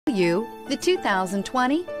You, the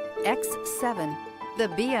 2020 X7. The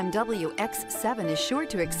BMW X7 is sure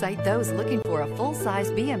to excite those looking for a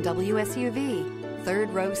full-size BMW SUV.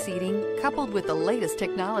 Third-row seating, coupled with the latest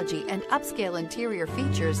technology and upscale interior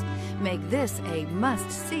features, make this a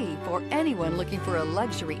must-see for anyone looking for a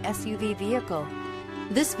luxury SUV vehicle.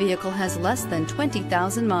 This vehicle has less than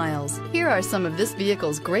 20,000 miles. Here are some of this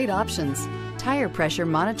vehicle's great options: tire pressure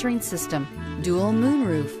monitoring system, dual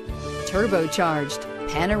moonroof, turbocharged,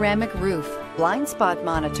 panoramic roof, blind spot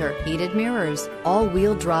monitor, heated mirrors,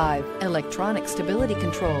 all-wheel drive, electronic stability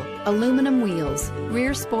control, aluminum wheels,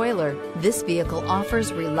 rear spoiler. This vehicle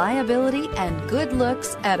offers reliability and good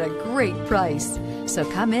looks at a great price. So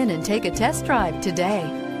come in and take a test drive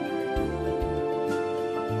today.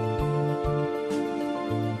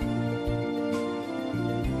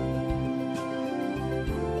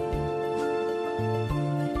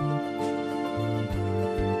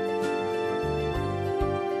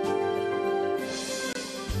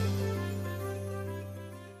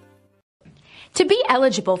 To be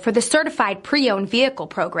eligible for the Certified Pre-Owned Vehicle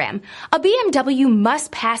Program, a BMW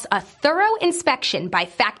must pass a thorough inspection by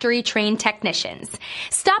factory-trained technicians.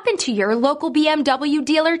 Stop into your local BMW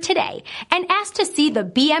dealer today and ask to see the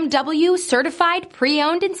BMW Certified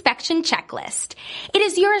Pre-Owned Inspection Checklist. It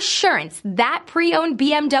is your assurance that pre-owned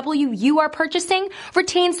BMW you are purchasing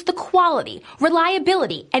retains the quality,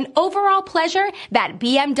 reliability, and overall pleasure that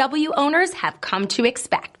BMW owners have come to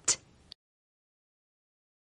expect.